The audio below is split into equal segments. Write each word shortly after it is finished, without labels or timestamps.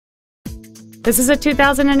This is a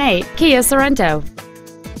 2008 Kia Sorento.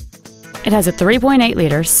 It has a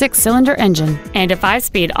 3.8-liter six-cylinder engine and a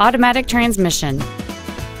 5-speed automatic transmission.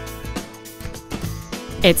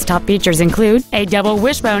 Its top features include a double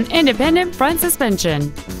wishbone independent front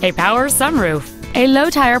suspension, a power sunroof, a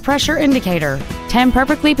low tire pressure indicator, 10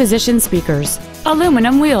 perfectly positioned speakers,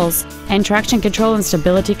 aluminum wheels, and traction control and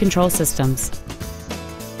stability control systems.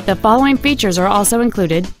 The following features are also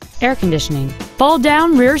included: air conditioning,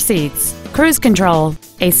 fold-down rear seats, cruise control,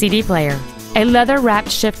 a CD player, a leather-wrapped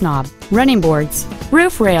shift knob, running boards,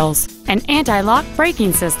 roof rails, an anti-lock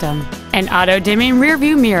braking system, an auto-dimming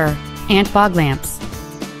rearview mirror, and fog lamps.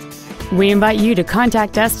 We invite you to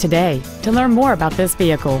contact us today to learn more about this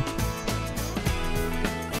vehicle.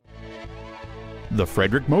 The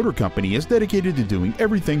Frederick Motor Company is dedicated to doing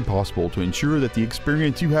everything possible to ensure that the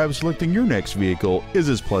experience you have selecting your next vehicle is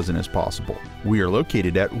as pleasant as possible. We are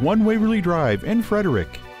located at 1 Waverley Drive in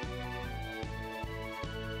Frederick.